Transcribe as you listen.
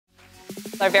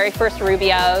Our very first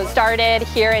Rubio started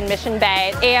here in Mission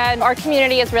Bay, and our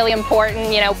community is really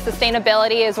important. You know,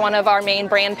 sustainability is one of our main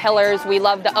brand pillars. We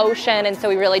love the ocean, and so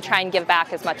we really try and give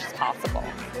back as much as possible.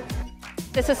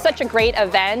 This is such a great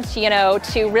event, you know,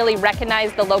 to really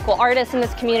recognize the local artists in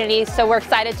this community. So we're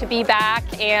excited to be back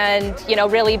and, you know,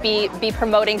 really be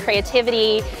promoting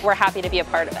creativity. We're happy to be a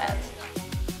part of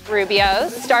it. Rubio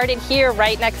started here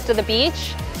right next to the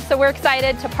beach. So we're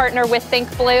excited to partner with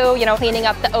Think Blue, you know, cleaning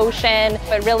up the ocean.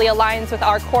 It really aligns with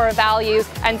our core values.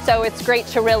 And so it's great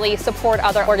to really support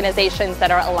other organizations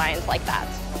that are aligned like that.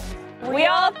 We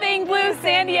all think blue,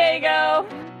 San Diego.